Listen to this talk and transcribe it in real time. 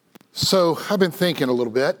So I've been thinking a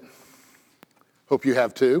little bit. Hope you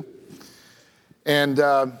have too. And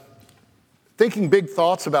thinking big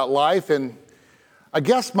thoughts about life. And I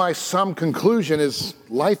guess my some conclusion is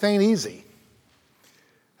life ain't easy.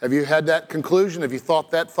 Have you had that conclusion? Have you thought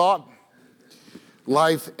that thought?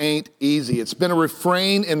 Life ain't easy. It's been a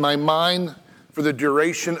refrain in my mind for the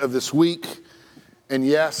duration of this week. And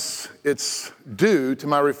yes, it's due to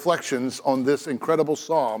my reflections on this incredible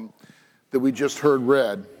psalm that we just heard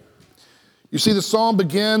read. You see, the psalm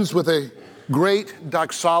begins with a great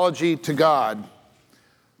doxology to God.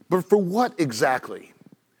 But for what exactly?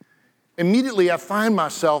 Immediately, I find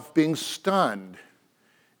myself being stunned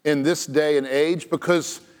in this day and age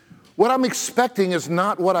because what I'm expecting is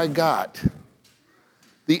not what I got.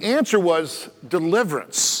 The answer was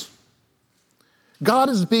deliverance. God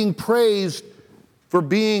is being praised for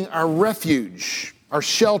being our refuge, our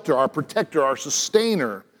shelter, our protector, our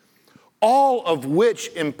sustainer, all of which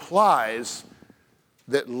implies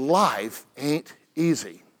that life ain't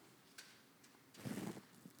easy.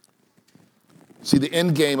 See, the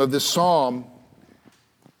end game of this psalm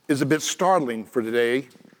is a bit startling for today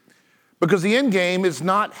because the end game is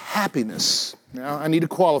not happiness. Now, I need to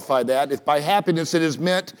qualify that. If by happiness it is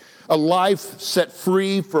meant a life set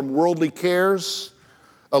free from worldly cares,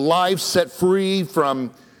 a life set free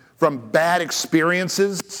from bad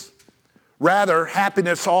experiences. Rather,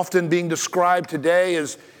 happiness often being described today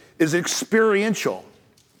is experiential.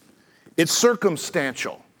 It's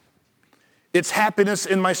circumstantial. It's happiness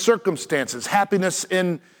in my circumstances, happiness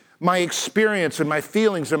in my experience and my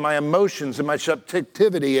feelings and my emotions and my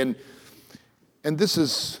subjectivity. And this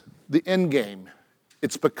is the end game.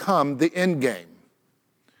 It's become the end game.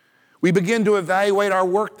 We begin to evaluate our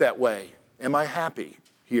work that way. Am I happy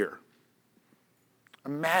here?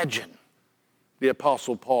 Imagine the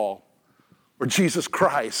Apostle Paul or Jesus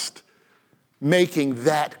Christ making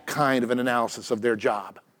that kind of an analysis of their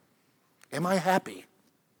job. Am I happy?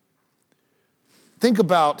 Think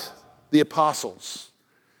about the apostles,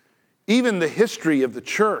 even the history of the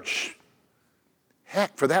church.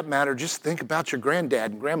 Heck, for that matter, just think about your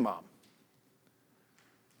granddad and grandmom.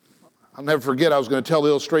 I'll never forget, I was going to tell the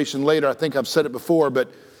illustration later. I think I've said it before,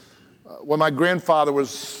 but when my grandfather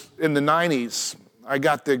was in the 90s, I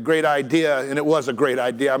got the great idea, and it was a great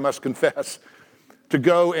idea, I must confess, to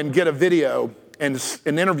go and get a video and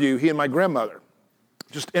interview he and my grandmother.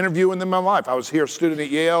 Just interviewing them in my life. I was here a student at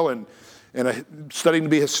Yale and studying to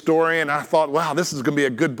be a historian. I thought, wow, this is going to be a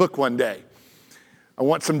good book one day. I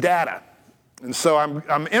want some data. And so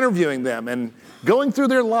I'm interviewing them and going through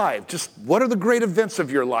their life. Just what are the great events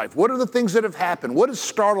of your life? What are the things that have happened? What has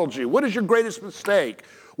startled you? What is your greatest mistake?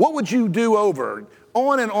 What would you do over?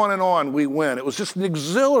 On and on and on we went. It was just an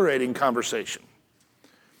exhilarating conversation.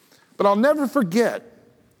 But I'll never forget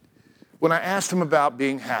when I asked him about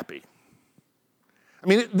being happy. I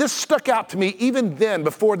mean, this stuck out to me even then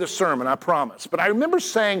before the sermon, I promise. But I remember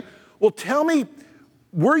saying, well, tell me,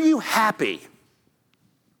 were you happy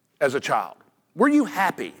as a child? Were you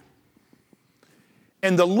happy?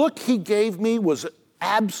 And the look he gave me was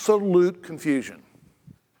absolute confusion.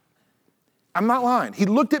 I'm not lying. He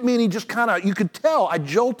looked at me and he just kind of, you could tell I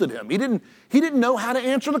jolted him. He didn't know how to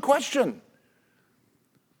answer the question.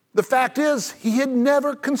 The fact is, he had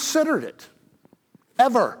never considered it,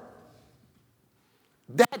 ever.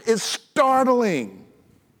 That is startling.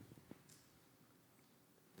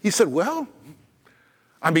 He said, well,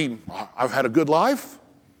 I mean, I've had a good life,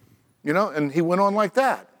 and he went on like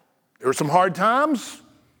that. There were some hard times.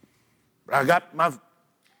 I got how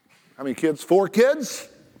many kids? 4 kids.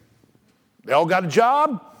 They all got a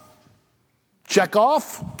job. Check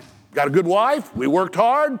off. Got a good wife. We worked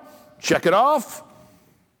hard. Check it off.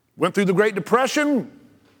 Went through the Great Depression.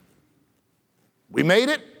 We made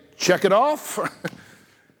it. Check it off.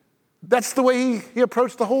 That's the way he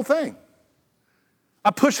approached the whole thing. I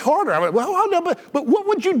pushed harder. I went, well, no, but what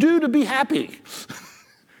would you do to be happy?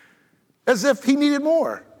 As if he needed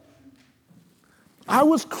more. I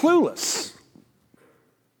was clueless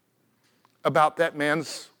about that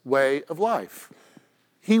man's way of life.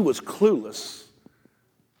 He was clueless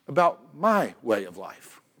about my way of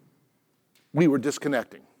life. We were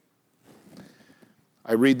disconnecting.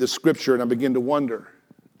 I read the scripture and I begin to wonder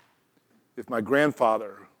if my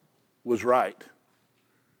grandfather was right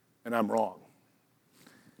and I'm wrong.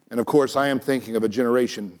 And of course, I am thinking of a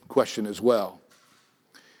generation question as well.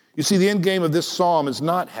 You see, the end game of this psalm is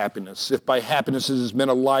not happiness. If by happiness it is meant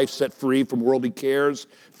a life set free from worldly cares,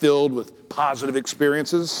 filled with positive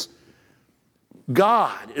experiences,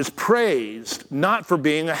 God is praised not for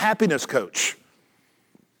being a happiness coach.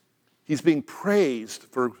 He's being praised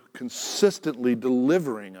for consistently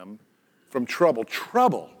delivering them from trouble.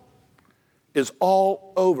 Trouble is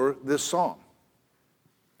all over this song.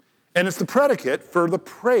 And it's the predicate for the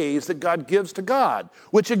praise that God gives to God,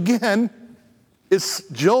 which again is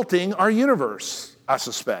jolting our universe, I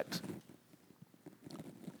suspect.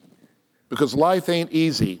 Because life ain't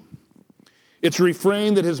easy. It's a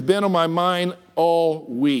refrain that has been on my mind all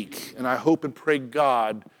week, and I hope and pray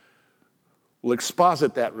God will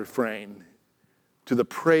exposit that refrain to the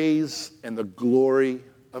praise and the glory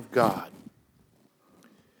of God.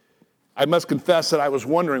 I must confess that I was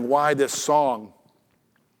wondering why this song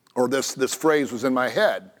or this phrase was in my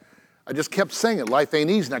head. I just kept singing, life ain't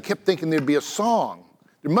easy, and I kept thinking there'd be a song.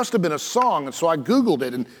 There must have been a song, and so I Googled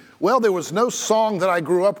it, and well, there was no song that I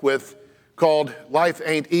grew up with called Life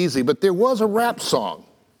Ain't Easy, but there was a rap song.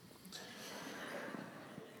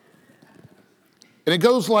 And it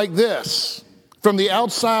goes like this. From the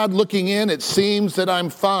outside looking in, it seems that I'm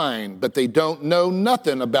fine, but they don't know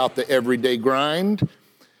nothing about the everyday grind.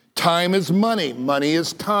 Time is money, money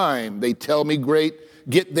is time. They tell me great,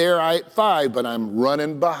 get there at 5, but I'm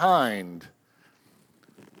running behind.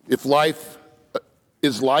 Is life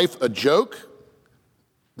a joke?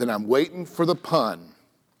 Then I'm waiting for the pun.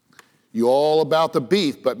 You all about the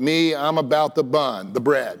beef, but me, I'm about the bun, the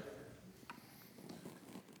bread.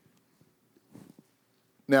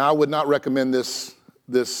 Now, I would not recommend this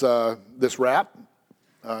rap,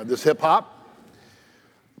 this hip hop.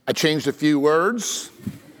 I changed a few words.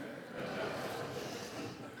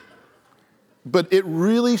 But it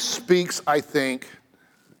really speaks, I think,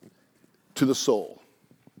 to the soul,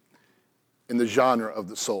 in the genre of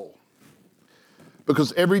the soul.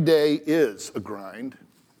 Because every day is a grind.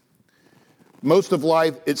 Most of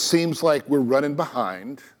life, it seems like we're running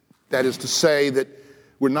behind. That is to say that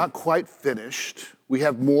we're not quite finished. We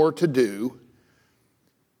have more to do.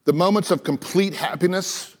 The moments of complete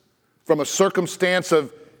happiness from a circumstance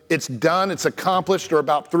of it's done, it's accomplished, are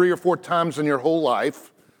about 3 or 4 times in your whole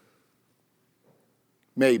life.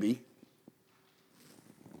 Maybe.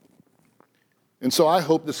 And so I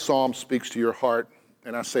hope this psalm speaks to your heart,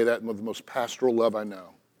 and I say that with the most pastoral love I know.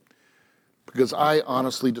 Because I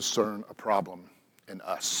honestly discern a problem in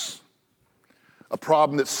us. A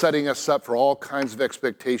problem that's setting us up for all kinds of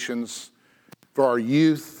expectations for our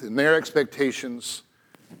youth and their expectations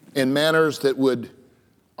in manners that would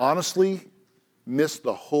honestly miss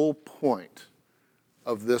the whole point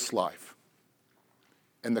of this life.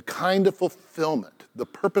 And the kind of fulfillment, the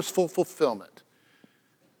purposeful fulfillment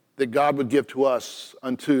that God would give to us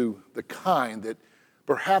unto the kind that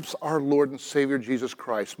perhaps our Lord and Savior Jesus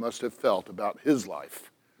Christ must have felt about his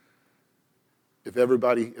life if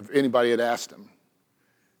anybody had asked him,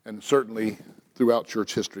 and certainly throughout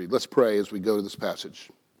church history. Let's pray as we go to this passage.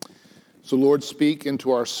 So Lord, speak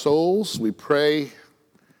into our souls. We pray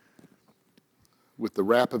with the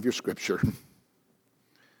rap of your scripture.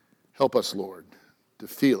 Help us, Lord, to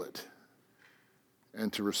feel it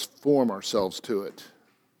and to reform ourselves to it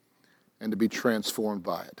and to be transformed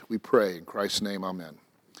by it. We pray in Christ's name, amen.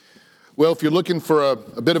 Well, if you're looking for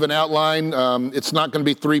a bit of an outline, it's not going to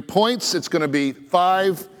be 3 points. It's going to be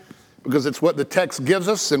 5 because it's what the text gives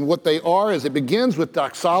us, and what they are is it begins with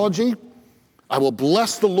doxology. I will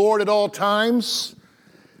bless the Lord at all times.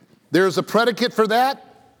 There's a predicate for that,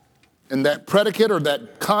 and that predicate or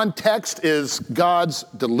that context is God's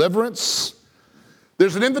deliverance.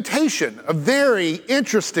 There's an invitation, a very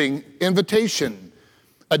interesting invitation,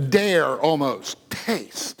 a dare almost.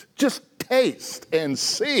 Taste, just taste and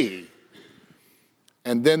see.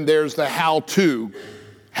 And then there's the how-to.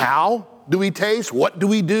 How do we taste? What do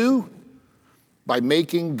we do? By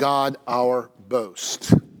making God our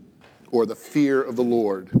boast, or the fear of the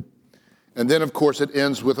Lord. And then, of course, it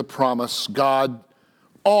ends with a promise. God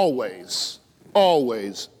always,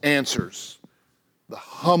 always answers the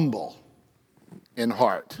humble in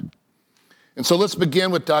heart. And so let's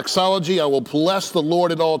begin with doxology. I will bless the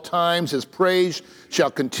Lord at all times. His praise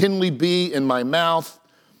shall continually be in my mouth.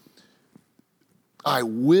 I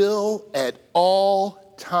will at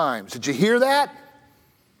all times. Did you hear that?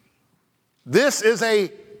 This is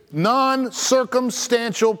a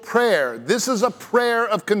non-circumstantial prayer. This is a prayer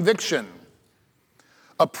of conviction.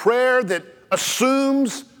 A prayer that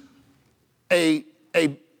assumes a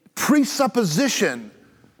presupposition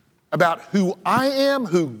about who I am,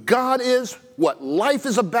 who God is, what life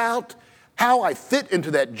is about, how I fit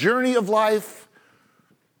into that journey of life.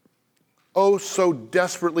 Oh, so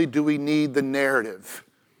desperately do we need the narrative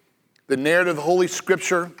of Holy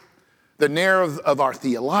Scripture, the narrative of our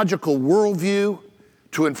theological worldview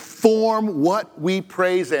to inform what we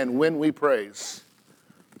praise and when we praise.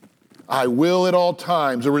 I will at all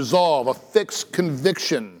times, a resolve, a fixed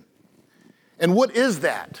conviction. And what is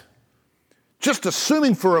that? Just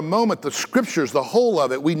assuming for a moment the scriptures, the whole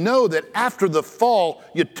of it, we know that after the fall,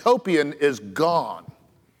 utopian is gone.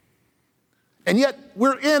 And yet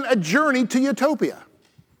we're in a journey to utopia.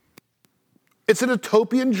 It's an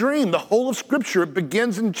utopian dream. The whole of Scripture, it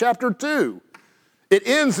begins in chapter 2. It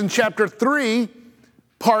ends in chapter 3,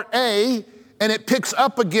 part A, and it picks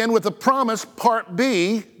up again with a promise, part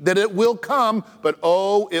B, that it will come, but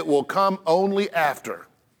oh, it will come only after.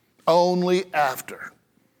 Only after.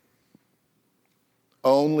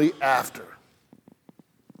 Only after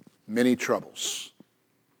many troubles.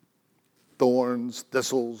 Thorns,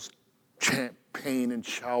 thistles, pain in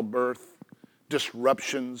childbirth,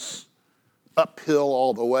 disruptions, uphill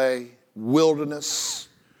all the way, wilderness.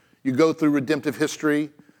 You go through redemptive history.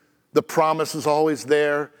 The promise is always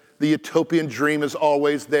there. The utopian dream is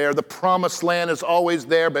always there. The promised land is always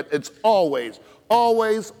there, but it's always,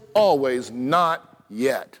 always, always not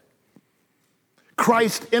yet.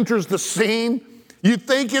 Christ enters the scene. You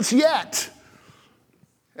think it's yet.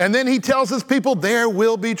 And then he tells his people there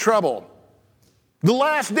will be trouble. The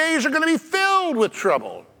last days are going to be filled with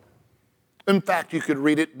trouble. In fact, you could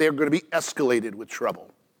read it, they're going to be escalated with trouble.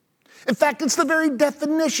 In fact, it's the very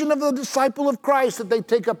definition of the disciple of Christ that they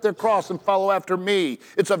take up their cross and follow after me.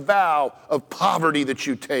 It's a vow of poverty that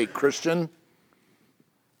you take, Christian.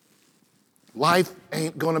 Life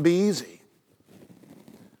ain't going to be easy.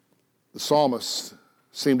 The psalmists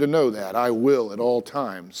seem to know that. I will at all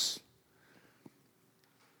times.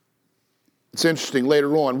 It's interesting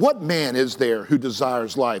later on, what man is there who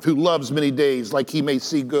desires life, who loves many days like he may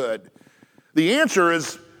see good? The answer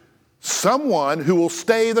is someone who will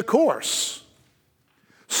stay the course.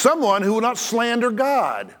 Someone who will not slander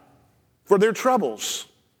God for their troubles.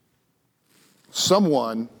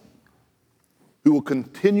 Someone who will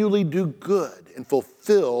continually do good and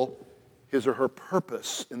fulfill his or her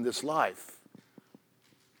purpose in this life.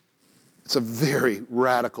 It's a very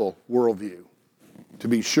radical worldview, to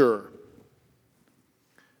be sure.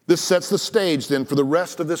 This sets the stage then for the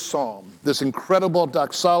rest of this psalm, this incredible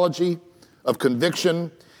doxology of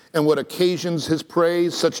conviction and what occasions his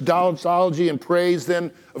praise. Such doxology and praise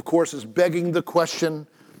then, of course, is begging the question,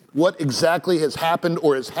 what exactly has happened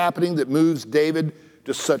or is happening that moves David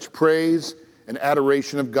to such praise and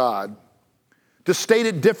adoration of God? To state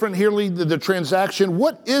it different here, the transaction,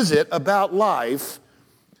 what is it about life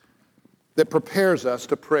that prepares us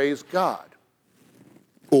to praise God?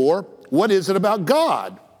 Or what is it about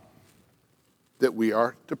God that we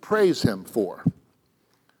are to praise him for?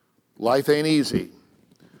 Life ain't easy.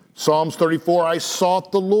 Psalms 34, I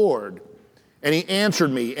sought the Lord, and he answered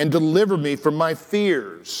me and delivered me from my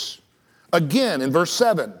fears. Again, in verse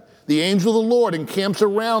 7, the angel of the Lord encamps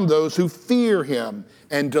around those who fear him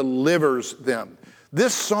and delivers them.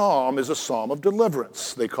 This psalm is a psalm of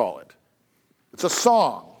deliverance, they call it. It's a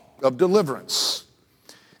song of deliverance.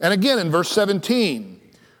 And again, in verse 17,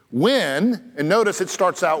 when, and notice it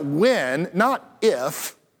starts out when, not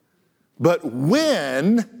if, but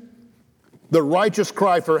when the righteous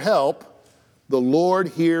cry for help, the Lord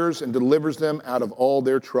hears and delivers them out of all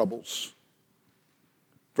their troubles.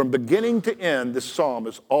 From beginning to end, this psalm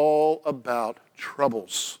is all about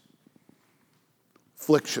troubles,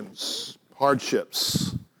 afflictions,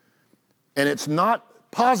 hardships. And it's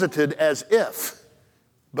not posited as if,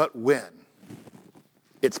 but when.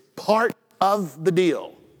 It's part of the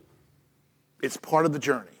deal. It's part of the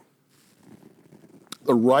journey.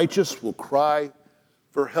 The righteous will cry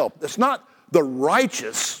for help. It's not the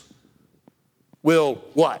righteous will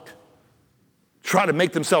what? Try to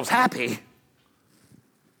make themselves happy.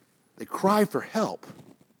 They cry for help.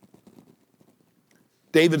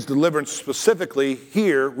 David's deliverance specifically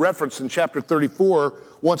here, referenced in chapter 34,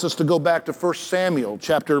 wants us to go back to 1 Samuel,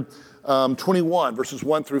 chapter 21, verses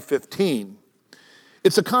 1 through 15.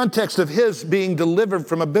 It's a context of his being delivered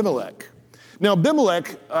from Abimelech. Now,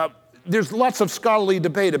 Abimelech, there's lots of scholarly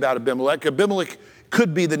debate about Abimelech. Abimelech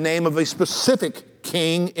could be the name of a specific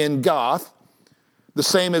king in Gath, the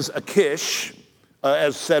same as Achish,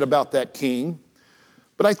 as said about that king.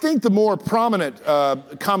 But I think the more prominent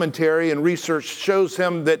commentary and research shows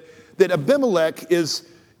him that Abimelech is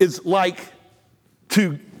like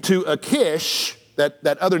to Achish,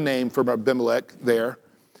 that other name from Abimelech there,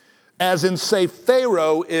 as in, say,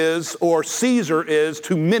 Pharaoh is or Caesar is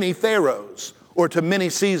to many pharaohs or to many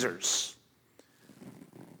Caesars.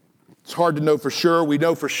 It's hard to know for sure. We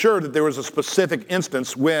know for sure that there was a specific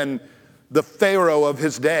instance when the Pharaoh of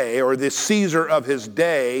his day or the Caesar of his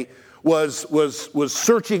day was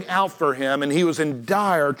searching out for him, and he was in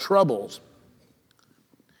dire troubles.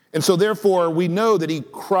 And so therefore we know that he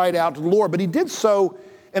cried out to the Lord, but he did so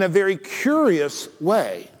in a very curious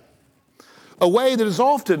way. A way that is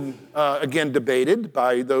often, again, debated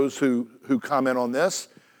by those who comment on this.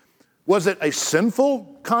 Was it a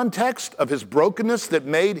sinful context of his brokenness that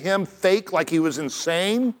made him fake like he was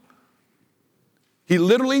insane? He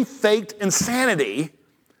literally faked insanity.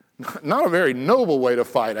 Not a very noble way to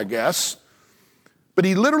fight, I guess. But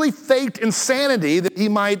he literally faked insanity that he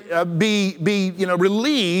might be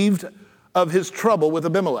relieved of his trouble with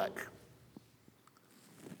Abimelech.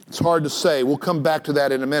 It's hard to say. We'll come back to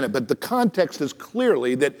that in a minute. But the context is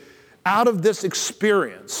clearly that out of this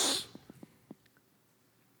experience,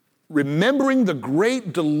 remembering the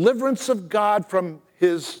great deliverance of God from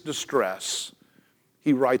his distress,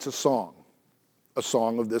 he writes a song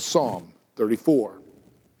of this Psalm 34.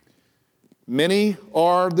 Many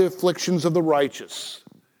are the afflictions of the righteous.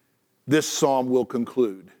 This psalm will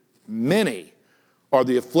conclude. Many are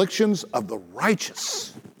the afflictions of the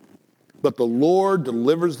righteous, but the Lord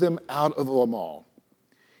delivers them out of them all.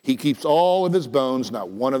 He keeps all of his bones, not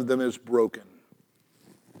one of them is broken.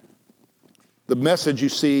 The message, you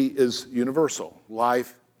see, is universal.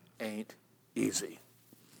 Life ain't easy.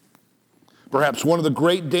 Perhaps one of the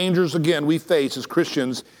great dangers, again, we face as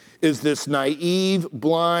Christians is this naive,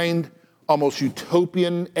 blind, almost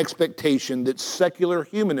utopian expectation that secular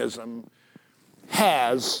humanism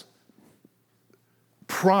has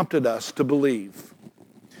prompted us to believe.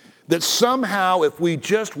 That somehow, if we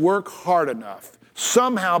just work hard enough,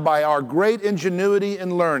 somehow by our great ingenuity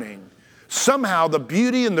and learning, somehow the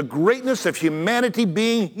beauty and the greatness of humanity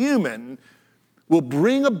being human will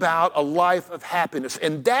bring about a life of happiness.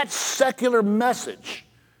 And that secular message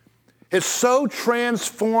has so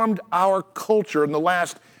transformed our culture in the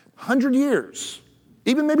last 100 years,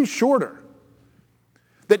 even maybe shorter,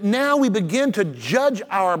 that now we begin to judge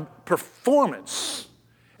our performance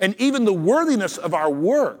and even the worthiness of our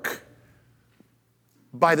work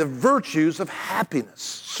by the virtues of happiness,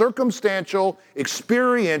 circumstantial,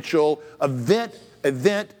 experiential,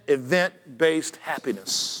 event-based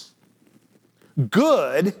happiness.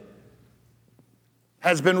 Good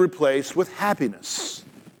has been replaced with happiness.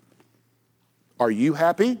 Are you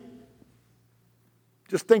happy?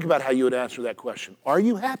 Just think about how you would answer that question. Are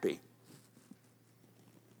you happy?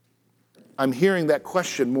 I'm hearing that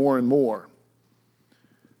question more and more.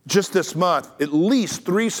 Just this month, at least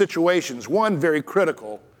 3 situations, one very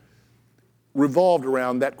critical, revolved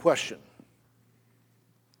around that question.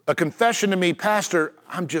 A confession to me, Pastor,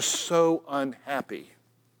 I'm just so unhappy.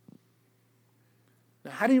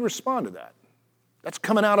 Now, how do you respond to that? That's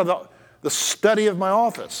coming out of the study of my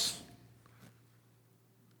office.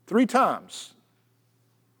 3 times.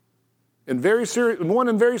 One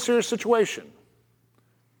in very serious situation.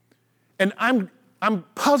 And I'm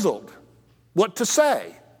puzzled what to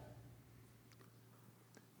say.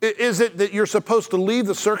 Is it that you're supposed to leave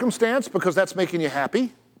the circumstance because that's making you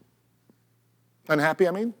happy? Unhappy,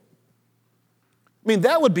 I mean?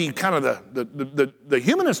 That would be kind of the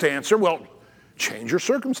humanist answer. Well, change your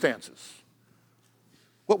circumstances.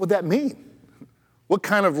 What would that mean? What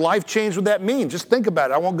kind of life change would that mean? Just think about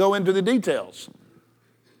it. I won't go into the details.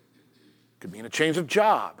 It could mean a change of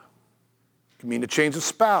job. It could mean a change of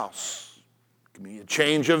spouse. It could mean a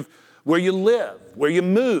change of where you live, where you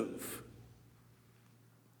move.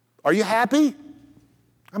 Are you happy?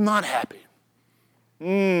 I'm not happy.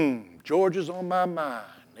 George is on my mind.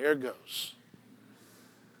 There it goes.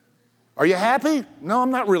 Are you happy? No,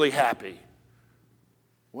 I'm not really happy.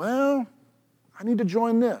 Well, I need to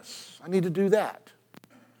join this. I need to do that.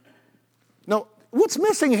 No, what's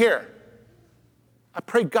missing here? I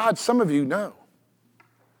pray God some of you know.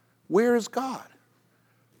 Where is God?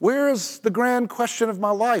 Where is the grand question of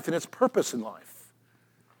my life and its purpose in life?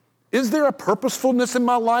 Is there a purposefulness in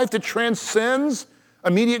my life that transcends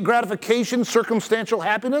immediate gratification, circumstantial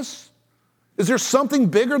happiness? Is there something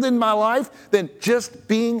bigger than my life than just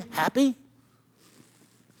being happy?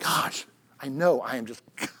 Gosh, I know I am just,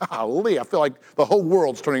 golly, I feel like the whole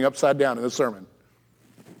world's turning upside down in this sermon.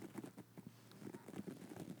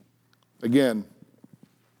 Again,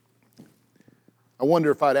 I wonder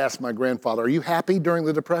if I'd ask my grandfather, are you happy during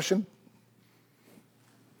the Depression?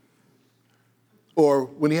 Or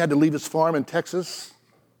when he had to leave his farm in Texas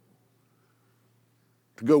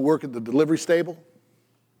to go work at the delivery stable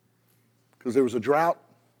because there was a drought.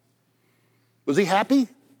 Was he happy?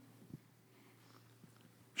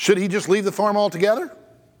 Should he just leave the farm altogether?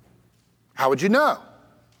 How would you know?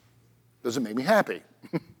 Does it make me happy?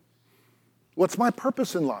 What's my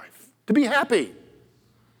purpose in life? To be happy.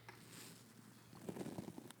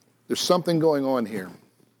 There's something going on here.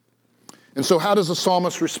 And so how does the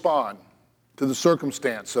psalmist respond to the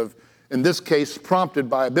circumstance of, in this case, prompted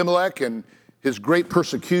by Abimelech and his great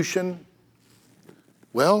persecution?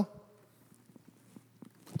 Well,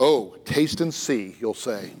 Oh, taste and see, he'll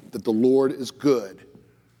say, that the Lord is good.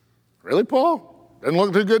 Really, Paul? Doesn't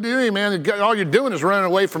look too good to you, man. All you're doing is running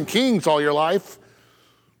away from kings all your life.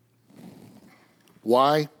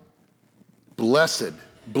 Why? Blessed.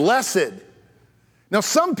 Blessed. Now,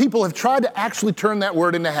 some people have tried to actually turn that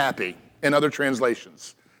word into happy in other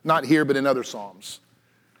translations. Not here, but in other Psalms.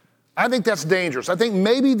 I think that's dangerous. I think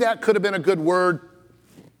maybe that could have been a good word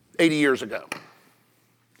 80 years ago.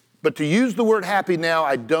 But to use the word happy now,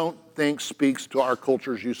 I don't think speaks to our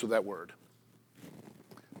culture's use of that word.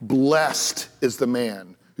 Blessed is the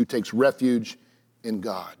man who takes refuge in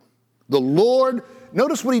God. The Lord,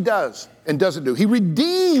 notice what he does and doesn't do. He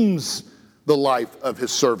redeems the life of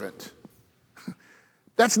his servant.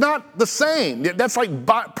 That's not the same. That's like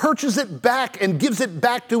purchases it back and gives it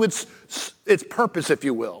back to its purpose, if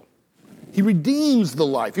you will. He redeems the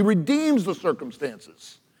life. He redeems the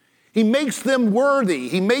circumstances. He makes them worthy.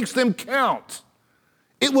 He makes them count.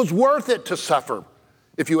 It was worth it to suffer,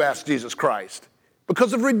 if you ask Jesus Christ,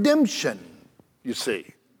 because of redemption, you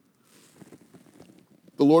see.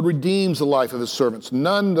 The Lord redeems the life of his servants.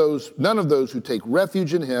 None of those who take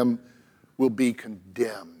refuge in him will be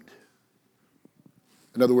condemned.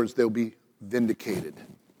 In other words, they'll be vindicated.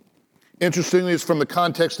 Interestingly, it's from the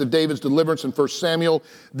context of David's deliverance in 1 Samuel,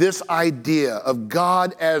 this idea of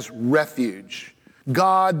God as refuge,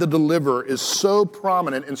 God the deliverer, is so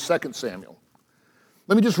prominent in 2 Samuel.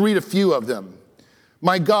 Let me just read a few of them.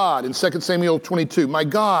 My God, in 2 Samuel 22, my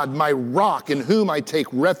God, my rock in whom I take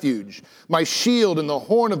refuge, my shield and the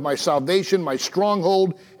horn of my salvation, my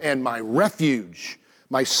stronghold and my refuge.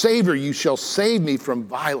 My Savior, you shall save me from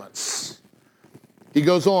violence. He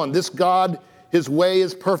goes on, this God, his way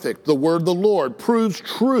is perfect. The word of the Lord proves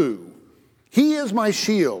true. He is my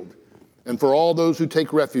shield, and for all those who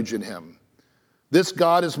take refuge in him. This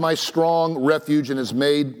God is my strong refuge and has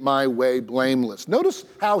made my way blameless. Notice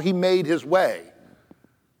how he made his way.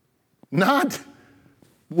 Not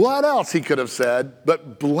what else he could have said,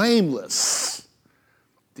 but blameless.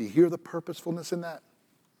 Do you hear the purposefulness in that?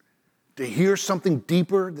 Do you hear something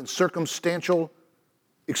deeper than circumstantial,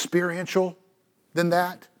 experiential than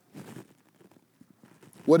that?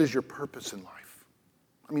 What is your purpose in life?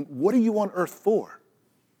 I mean, what are you on earth for?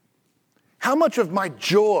 How much of my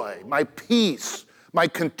joy, my peace, my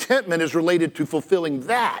contentment is related to fulfilling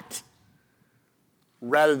that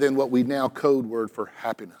rather than what we now code word for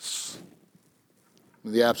happiness,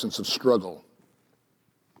 in the absence of struggle?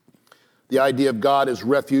 The idea of God as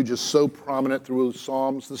refuge is so prominent through the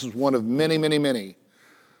Psalms. This is one of many, many, many.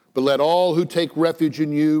 But let all who take refuge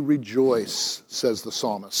in you rejoice, says the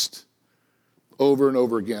psalmist, over and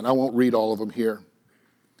over again. I won't read all of them here.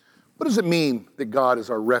 What does it mean that God is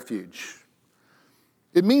our refuge?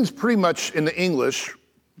 It means pretty much in the English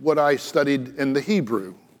what I studied in the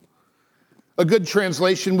Hebrew. A good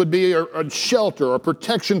translation would be a shelter or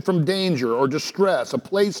protection from danger or distress, a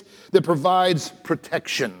place that provides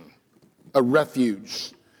protection, a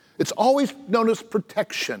refuge. It's always known as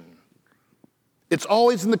protection. It's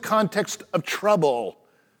always in the context of trouble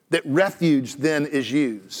that refuge then is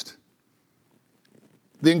used.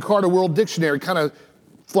 The Encarta World Dictionary kind of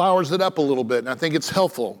flowers it up a little bit, and I think it's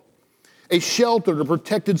helpful. A sheltered or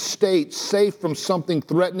protected state, safe from something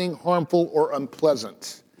threatening, harmful, or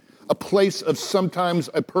unpleasant. A place of sometimes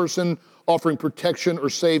a person offering protection or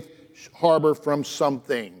safe harbor from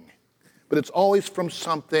something. But it's always from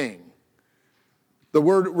something. The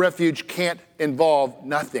word refuge can't involve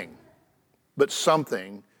nothing but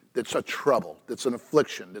something that's a trouble, that's an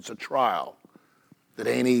affliction, that's a trial, that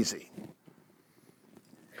ain't easy.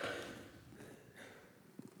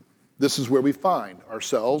 This is where we find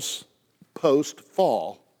ourselves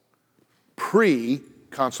post-fall,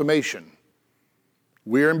 pre-consummation.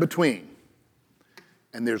 We're in between.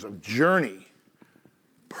 And there's a journey,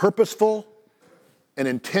 purposeful and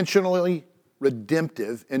intentionally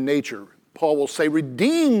redemptive in nature. Paul will say,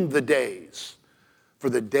 redeem the days, for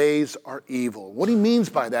the days are evil. What he means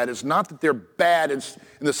by that is not that they're bad in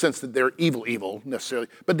the sense that they're evil necessarily,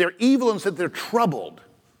 but they're evil in the sense that they're troubled.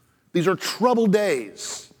 These are troubled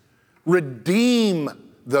days. Redeem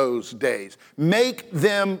those days. Make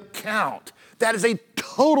them count. That is a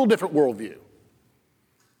total different worldview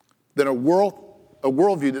than a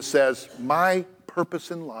worldview that says, my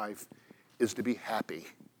purpose in life is to be happy.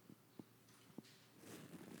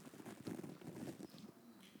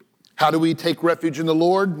 How do we take refuge in the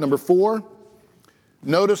Lord? Number 4,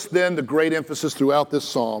 notice then the great emphasis throughout this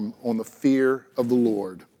psalm on the fear of the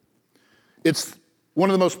Lord. It's one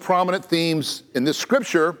of the most prominent themes in this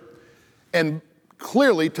scripture, and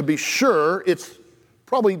clearly, to be sure, it's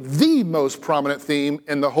probably the most prominent theme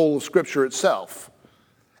in the whole of Scripture itself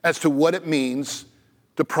as to what it means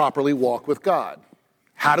to properly walk with God.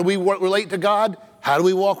 How do we relate to God? How do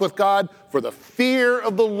we walk with God? For the fear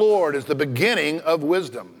of the Lord is the beginning of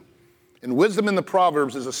wisdom. And wisdom in the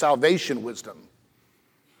Proverbs is a salvation wisdom.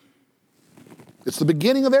 It's the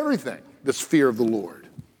beginning of everything, this fear of the Lord.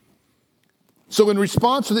 So in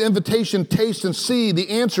response to the invitation, taste and see, the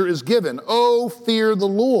answer is given. Oh, fear the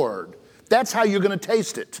Lord. That's how you're going to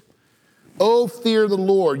taste it. Oh, fear the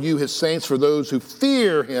Lord, you his saints, for those who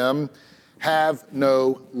fear him have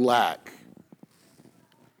no lack.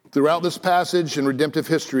 Throughout this passage in redemptive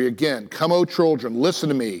history, again, come, O children, listen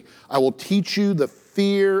to me. I will teach you the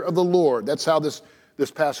fear of the Lord. That's how this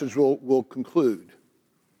passage will conclude.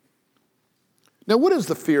 Now, what is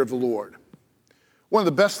the fear of the Lord? One of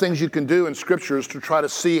the best things you can do in Scripture is to try to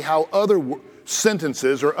see how other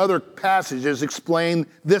sentences or other passages explain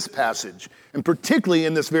this passage, and particularly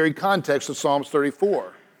in this very context of Psalms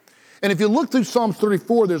 34. And if you look through Psalms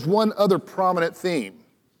 34, there's one other prominent theme,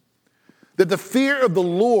 that the fear of the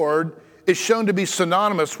Lord is shown to be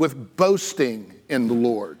synonymous with boasting in the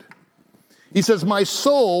Lord. He says, my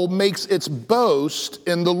soul makes its boast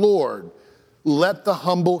in the Lord. Let the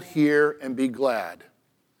humble hear and be glad.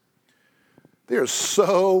 There's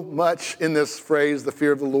so much in this phrase, the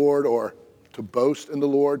fear of the Lord, or to boast in the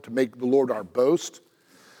Lord, to make the Lord our boast.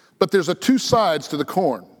 But there's two sides to the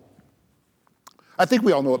coin. I think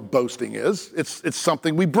we all know what boasting is. It's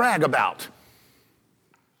something we brag about.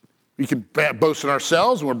 We can boast in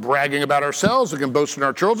ourselves, and we're bragging about ourselves. We can boast in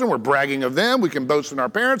our children, we're bragging of them. We can boast in our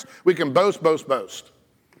parents. We can boast.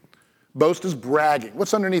 Boast is bragging.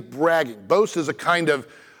 What's underneath bragging? Boast is a kind of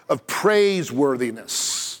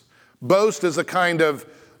praiseworthiness. Boast is a kind of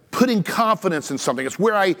putting confidence in something. It's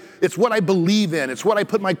what I believe in. It's what I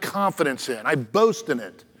put my confidence in. I boast in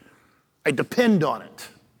it. I depend on it.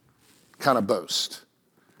 Kind of boast.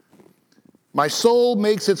 My soul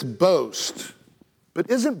makes its boast. But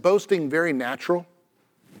isn't boasting very natural?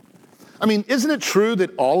 I mean, isn't it true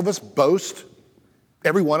that all of us boast?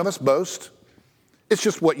 Every one of us boast? It's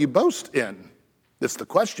just what you boast in. That's the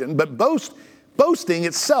question. But boasting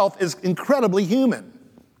itself is incredibly human.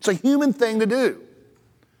 It's a human thing to do.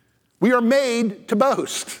 We are made to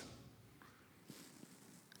boast.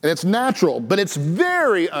 And it's natural, but it's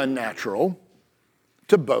very unnatural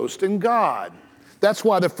to boast in God. That's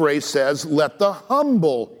why the phrase says, let the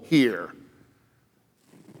humble hear.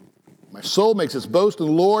 My soul makes its boast in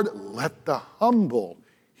the Lord. Let the humble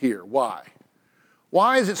hear. Why?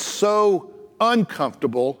 Why is it so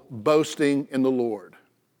uncomfortable boasting in the Lord?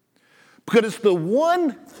 Because it's the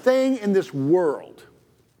one thing in this world.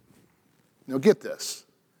 Now get this.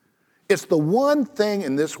 It's the one thing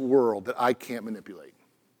in this world that I can't manipulate,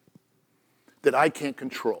 that I can't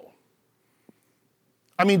control.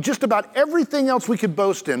 I mean, just about everything else we could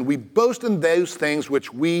boast in, we boast in those things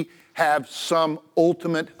which we have some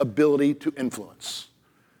ultimate ability to influence.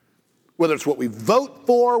 Whether it's what we vote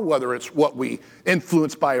for, whether it's what we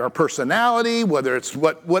influence by our personality, whether it's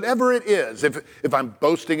whatever it is. If I'm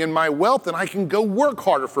boasting in my wealth, then I can go work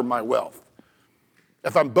harder for my wealth.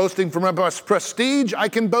 If I'm boasting for my prestige, I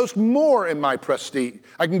can boast more in my prestige.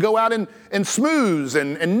 I can go out and smooze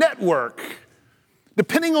and network.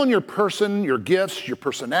 Depending on your person, your gifts, your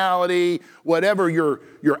personality, whatever your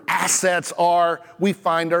assets are, we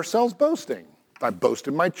find ourselves boasting. If I boast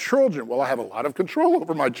in my children, well, I have a lot of control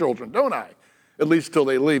over my children, don't I? At least till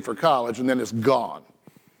they leave for college, and then it's gone.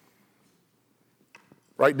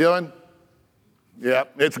 Right, Dylan? Yeah,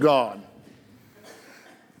 it's gone.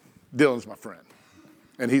 Dylan's my friend,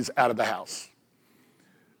 and he's out of the house.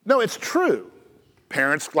 No, it's true.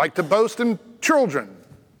 Parents like to boast in children.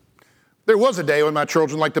 There was a day when my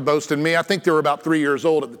children liked to boast in me. I think they were about 3 years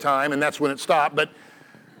old at the time, and that's when it stopped. But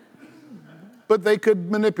they could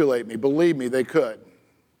manipulate me. Believe me, they could.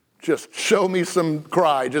 Just show me some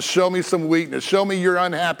cry. Just show me some weakness. Show me you're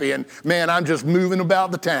unhappy. And man, I'm just moving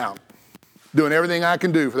about the town, doing everything I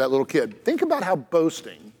can do for that little kid. Think about how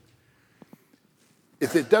boasting,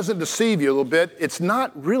 if it doesn't deceive you a little bit, it's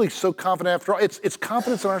not really so confident after all. It's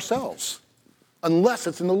confidence in ourselves, unless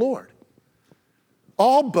it's in the Lord.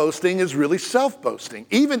 All boasting is really self-boasting,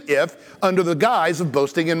 even if under the guise of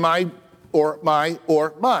boasting in my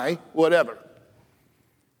whatever.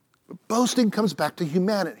 But boasting comes back to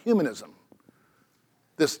humanism.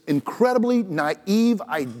 This incredibly naive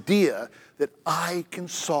idea that I can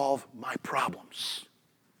solve my problems.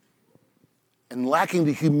 And lacking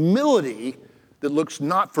the humility that looks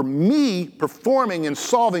not for me performing and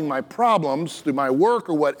solving my problems through my work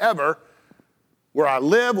or whatever, where I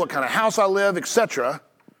live, what kind of house I live, etc.,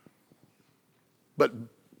 but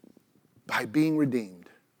by being redeemed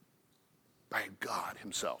by God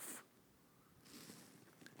himself.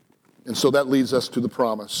 And so that leads us to the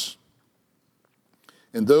promise.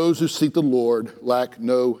 And those who seek the Lord lack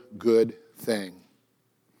no good thing.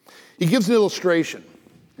 He gives an illustration,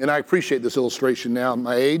 and I appreciate this illustration now at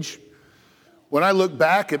my age. When I look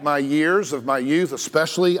back at my years of my youth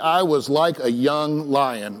especially, I was like a young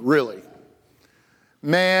lion, really.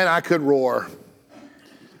 Man, I could roar.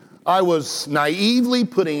 I was naively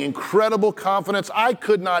putting incredible confidence.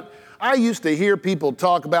 I used to hear people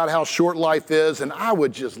talk about how short life is, and I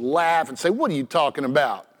would just laugh and say, what are you talking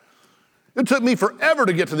about? It took me forever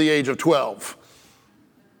to get to the age of 12.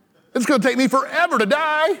 It's going to take me forever to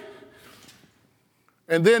die.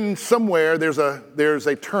 And then somewhere there's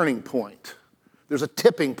a turning point. There's a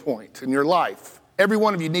tipping point in your life. Every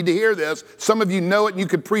one of you need to hear this. Some of you know it and you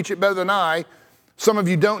could preach it better than I. Some of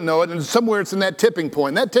you don't know it, and somewhere it's in that tipping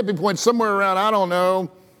point. That tipping point's somewhere around, I don't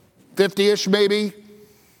know, 50-ish maybe.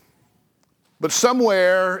 But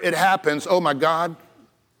somewhere it happens, oh my God,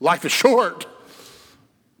 life is short.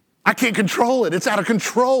 I can't control it. It's out of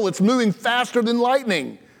control. It's moving faster than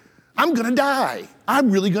lightning. I'm going to die.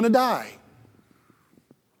 I'm really going to die.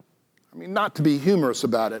 I mean, not to be humorous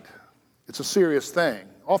about it, it's a serious thing.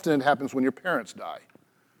 Often it happens when your parents die.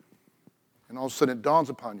 And all of a sudden it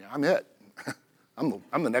dawns upon you, I'm it.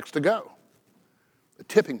 I'm the next to go. The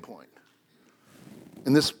tipping point.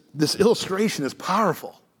 And this illustration is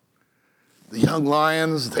powerful. The young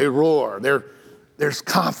lions, they roar. There's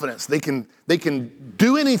confidence. They can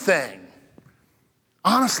do anything.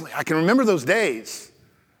 Honestly, I can remember those days.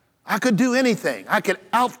 I could do anything. I could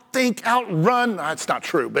outthink, outrun. That's not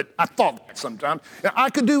true, but I thought that sometimes.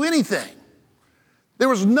 I could do anything. There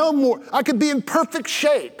was no more. I could be in perfect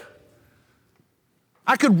shape.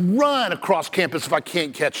 I could run across campus if I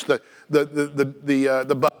can't catch the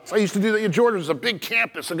bus. I used to do that in Georgia. It was a big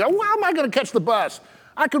campus. I go, well, how am I going to catch the bus?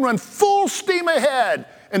 I could run full steam ahead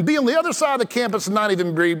and be on the other side of the campus and not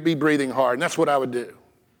even be breathing hard. And that's what I would do.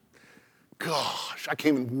 Gosh, I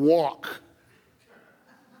can't even walk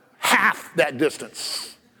half that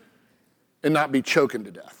distance and not be choking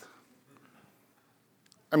to death.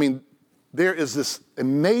 I mean, there is this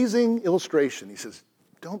amazing illustration. He says,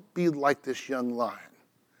 don't be like this young lion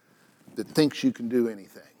that thinks you can do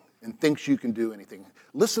anything and thinks you can do anything.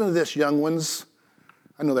 Listen to this, young ones.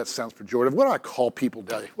 I know that sounds pejorative. What do I call people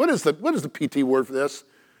today? What is the PT word for this?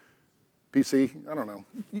 PC? I don't know.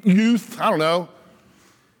 Youth? I don't know.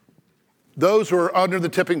 Those who are under the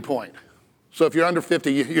tipping point. So if you're under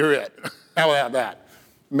 50, you're it. How about that?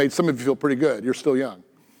 Made some of you feel pretty good. You're still young.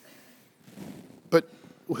 But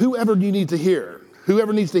whoever you need to hear,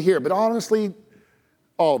 whoever needs to hear, but honestly,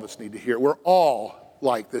 all of us need to hear. We're all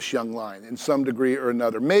like this young lion in some degree or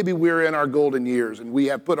another. Maybe we're in our golden years and we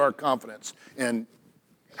have put our confidence in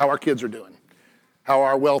how our kids are doing, how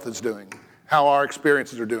our wealth is doing, how our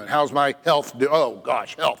experiences are doing, how's my health doing. Oh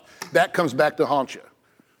gosh, health. That comes back to haunt you.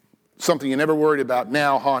 Something you never worried about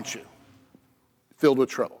now haunts you, filled with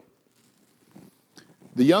trouble.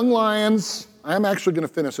 The young lions, I'm actually going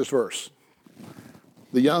to finish this verse.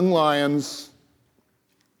 The young lions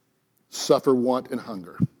suffer want and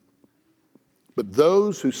hunger, but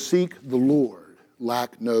those who seek the Lord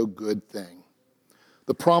lack no good thing.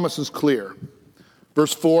 The promise is clear.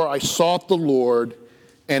 Verse 4, I sought the Lord,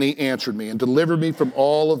 and he answered me and delivered me from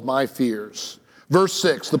all of my fears. Verse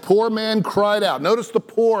 6, the poor man cried out. Notice the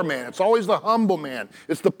poor man. It's always the humble man.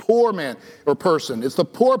 It's the poor man or person. It's the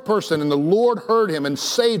poor person, and the Lord heard him and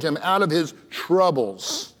saved him out of his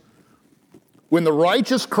troubles. When the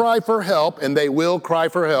righteous cry for help, and they will cry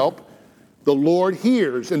for help, the Lord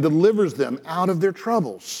hears and delivers them out of their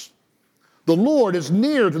troubles. The Lord is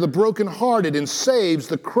near to the brokenhearted and saves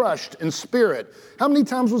the crushed in spirit. How many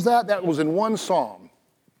times was that? That was in one psalm.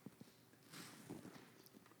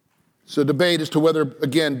 So debate as to whether,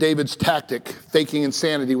 again, David's tactic, faking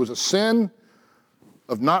insanity, was a sin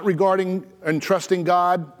of not regarding and trusting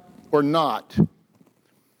God or not.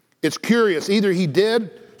 It's curious. Either he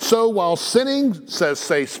did so while sinning,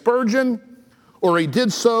 say Spurgeon, or he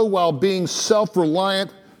did so while being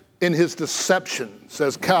self-reliant in his deception,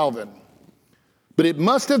 says Calvin. But it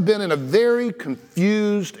must have been in a very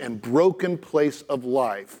confused and broken place of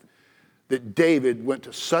life that David went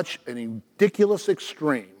to such an ridiculous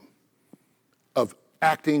extreme of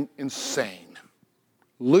acting insane,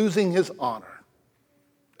 losing his honor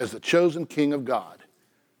as the chosen king of God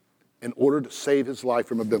in order to save his life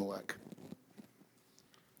from Abimelech.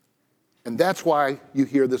 And that's why you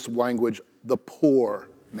hear this language, the poor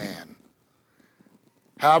man.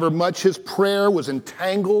 However much his prayer was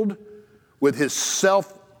entangled with his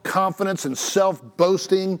self-confidence and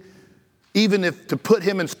self-boasting, even if to put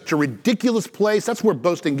him in such a ridiculous place, that's where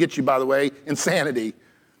boasting gets you, by the way, insanity.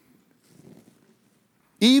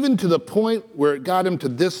 even to the point where it got him to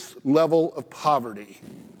this level of poverty,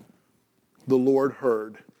 the Lord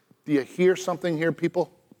heard. Do you hear something here,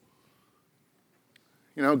 people?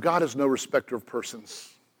 You know, God is no respecter of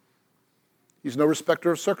persons. He's no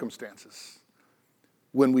respecter of circumstances.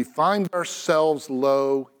 When we find ourselves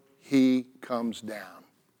low, he comes down.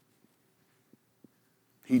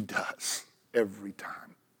 He does every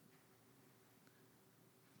time.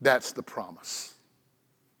 That's the promise.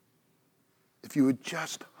 If you would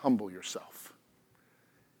just humble yourself,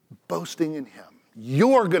 boasting in him,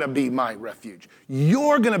 you're going to be my refuge.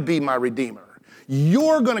 You're going to be my redeemer.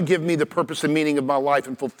 You're going to give me the purpose and meaning of my life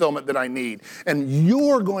and fulfillment that I need. And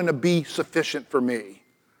you're going to be sufficient for me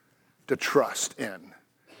to trust in.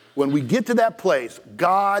 When we get to that place,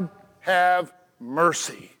 God have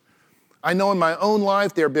mercy. I know in my own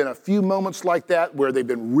life there have been a few moments like that where they've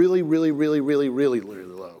been really, really, really, really, really, really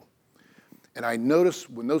low. And I notice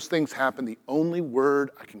when those things happen, the only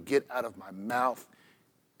word I can get out of my mouth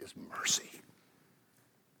is mercy.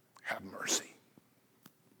 Have mercy.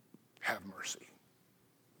 Have mercy.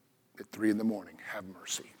 At 3 a.m, have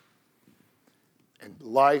mercy. And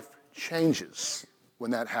life changes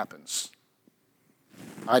when that happens.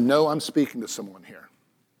 I know I'm speaking to someone here.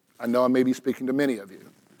 I know I may be speaking to many of you.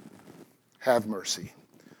 Have mercy.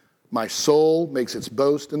 My soul makes its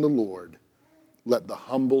boast in the Lord. Let the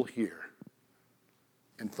humble hear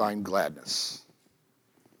and find gladness.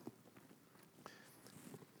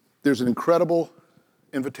 There's an incredible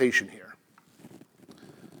invitation here.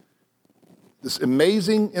 This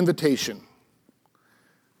amazing invitation.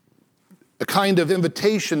 A kind of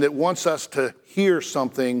invitation that wants us to hear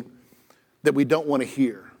something that we don't want to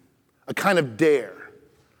hear. A kind of dare.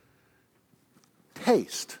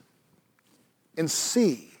 Taste and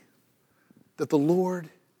see that the Lord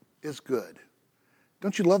is good.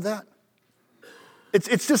 Don't you love that?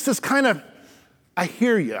 It's just this kind of, I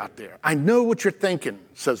hear you out there. I know what you're thinking,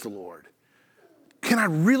 says the Lord. Can I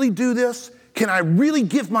really do this? Can I really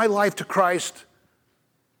give my life to Christ?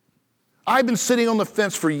 I've been sitting on the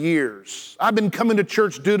fence for years. I've been coming to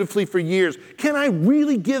church dutifully for years. Can I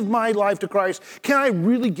really give my life to Christ? Can I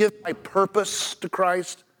really give my purpose to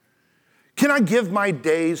Christ? Can I give my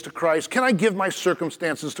days to Christ? Can I give my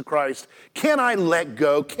circumstances to Christ? Can I let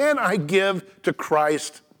go? Can I give to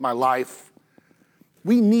Christ my life?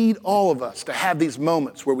 We need all of us to have these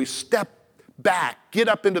moments where we step back, get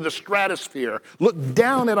up into the stratosphere, look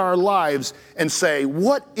down at our lives and say,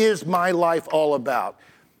 what is my life all about?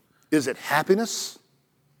 Is it happiness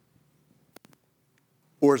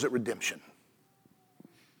or is it redemption?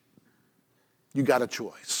 You got a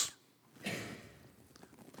choice.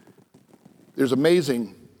 There's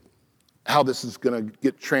amazing how this is going to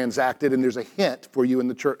get transacted, and there's a hint for you in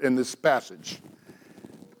the church in this passage.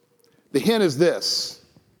 The hint is this.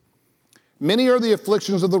 Many are the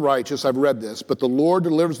afflictions of the righteous, I've read this, but the Lord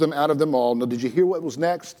delivers them out of them all. Now, did you hear what was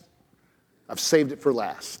next? I've saved it for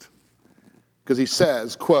last. Because he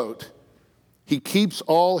says, quote, he keeps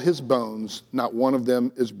all his bones, not one of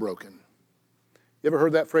them is broken. You ever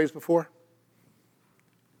heard that phrase before?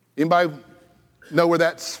 Anybody know where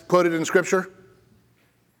that's quoted in Scripture?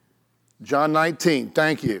 John 19,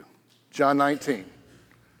 thank you. John 19.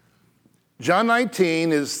 John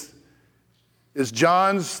 19 is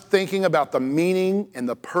John's thinking about the meaning and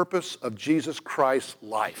the purpose of Jesus Christ's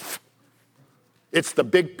life. It's the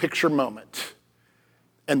big picture moment.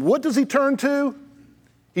 And what does he turn to?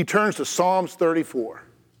 He turns to Psalms 34.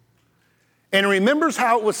 And remembers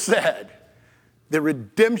how it was said, the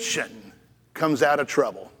redemption comes out of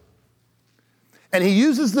trouble. And he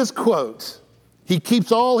uses this quote, he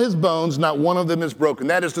keeps all his bones, not one of them is broken.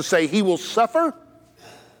 That is to say, he will suffer,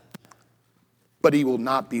 but he will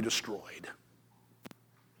not be destroyed.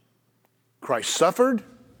 Christ suffered,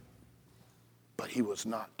 but he was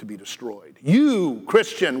not to be destroyed. You,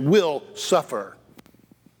 Christian, will suffer,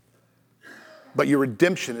 but your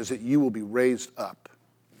redemption is that you will be raised up.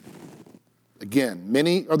 Again,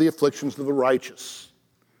 many are the afflictions of the righteous.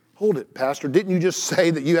 Hold it, Pastor. Didn't you just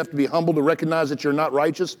say that you have to be humble to recognize that you're not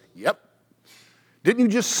righteous? Yep. Didn't you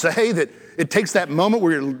just say that it takes that moment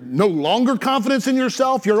where you're no longer confident in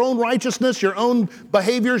yourself, your own righteousness, your own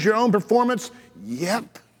behaviors, your own performance?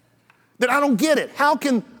 Yep. Then I don't get it. How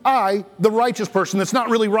can I, the righteous person that's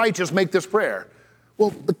not really righteous, make this prayer?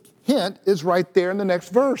 Well, the hint is right there in the next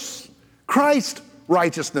verse. Christ's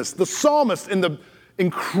righteousness. The psalmist, in the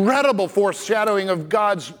incredible foreshadowing of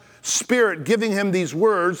God's Spirit giving him these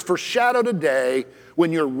words, foreshadow today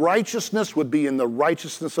when your righteousness would be in the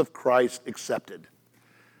righteousness of Christ accepted.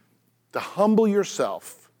 To humble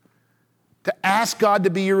yourself, to ask God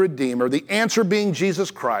to be your Redeemer, the answer being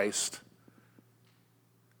Jesus Christ,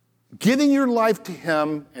 giving your life to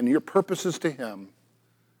him and your purposes to him,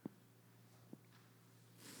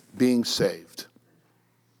 being saved.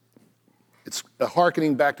 It's a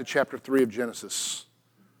hearkening back to chapter 3 of Genesis.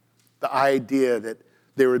 The idea that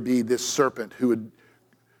there would be this serpent who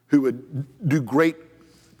would do great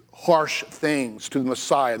harsh things to the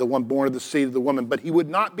Messiah, the one born of the seed of the woman, but he would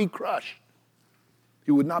not be crushed.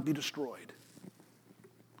 He would not be destroyed.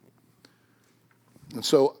 And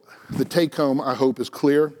so the take home, I hope, is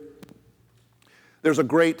clear. There's a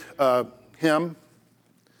great hymn,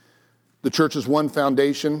 The Church's One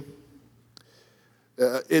Foundation.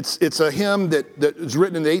 It's a hymn that was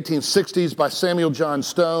written in the 1860s by Samuel John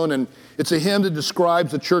Stone, and it's a hymn that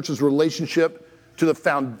describes the church's relationship to the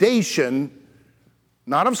foundation,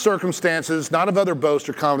 not of circumstances, not of other boast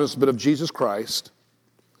or confidence, but of Jesus Christ.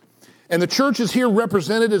 And the church is here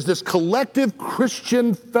represented as this collective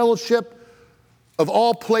Christian fellowship of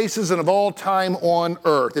all places and of all time on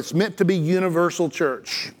earth. It's meant to be universal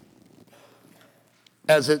church,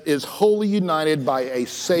 as it is wholly united by a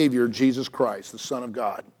Savior, Jesus Christ, the Son of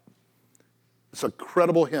God. It's a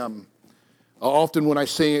credible hymn. Often when I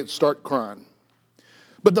sing it, start crying.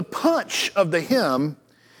 But the punch of the hymn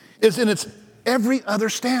is in its every other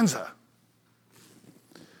stanza.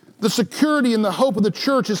 The security and the hope of the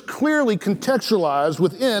church is clearly contextualized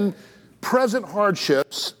within present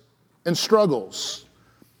hardships and struggles.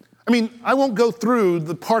 I mean, I won't go through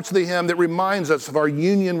the parts of the hymn that reminds us of our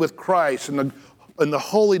union with Christ and the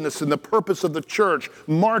holiness and the purpose of the church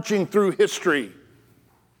marching through history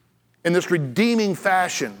in this redeeming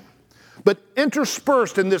fashion. But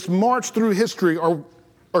interspersed in this march through history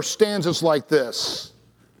are stanzas like this.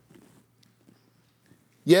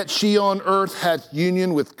 Yet she on earth hath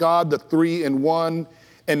union with God the three in one,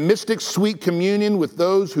 and mystic sweet communion with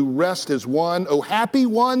those who rest as one. O happy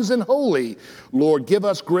ones and holy, Lord, give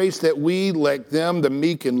us grace that we, like them, the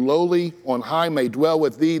meek and lowly, on high may dwell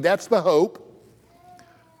with thee. That's the hope.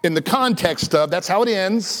 In the context of, that's how it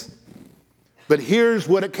ends. But here's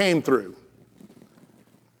what it came through.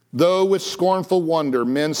 Though with scornful wonder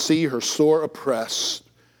men see her sore oppressed,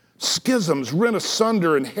 schisms rent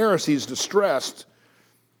asunder and heresies distressed,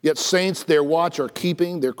 yet saints their watch are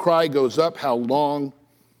keeping, their cry goes up, how long?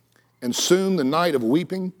 And soon the night of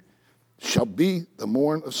weeping shall be the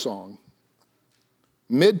morn of song.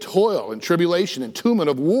 Mid toil and tribulation and tumult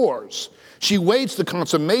of wars, she waits the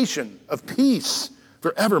consummation of peace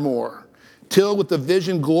forevermore, till with the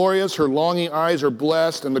vision glorious her longing eyes are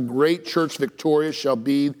blessed, and the great church victorious shall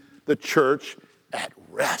be the church at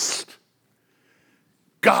rest.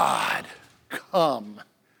 God, come.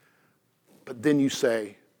 But then you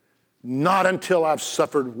say, not until I've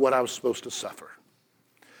suffered what I was supposed to suffer.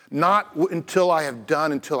 Not until I have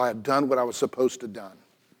done what I was supposed to done.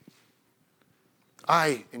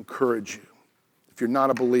 I encourage you, if you're not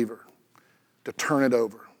a believer, to turn it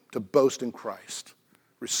over, to boast in Christ.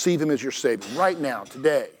 Receive him as your Savior right now,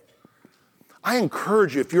 today. I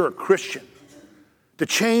encourage you, if you're a Christian, to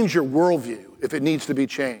change your worldview if it needs to be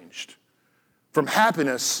changed. From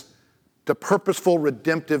happiness to purposeful,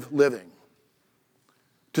 redemptive living.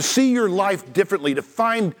 To see your life differently, to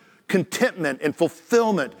find contentment and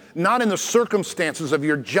fulfillment, not in the circumstances of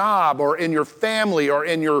your job or in your family or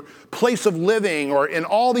in your place of living or in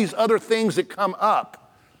all these other things that come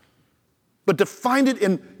up, but to find it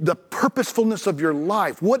in the purposefulness of your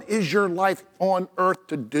life. What is your life on earth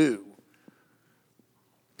to do?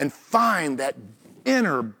 And find that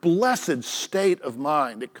inner blessed state of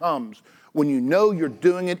mind that comes when you know you're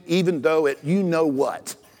doing it, even though you know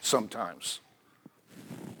what sometimes.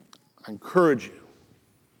 I encourage you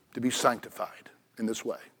to be sanctified in this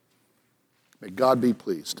way. May God be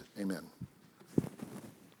pleased. Amen.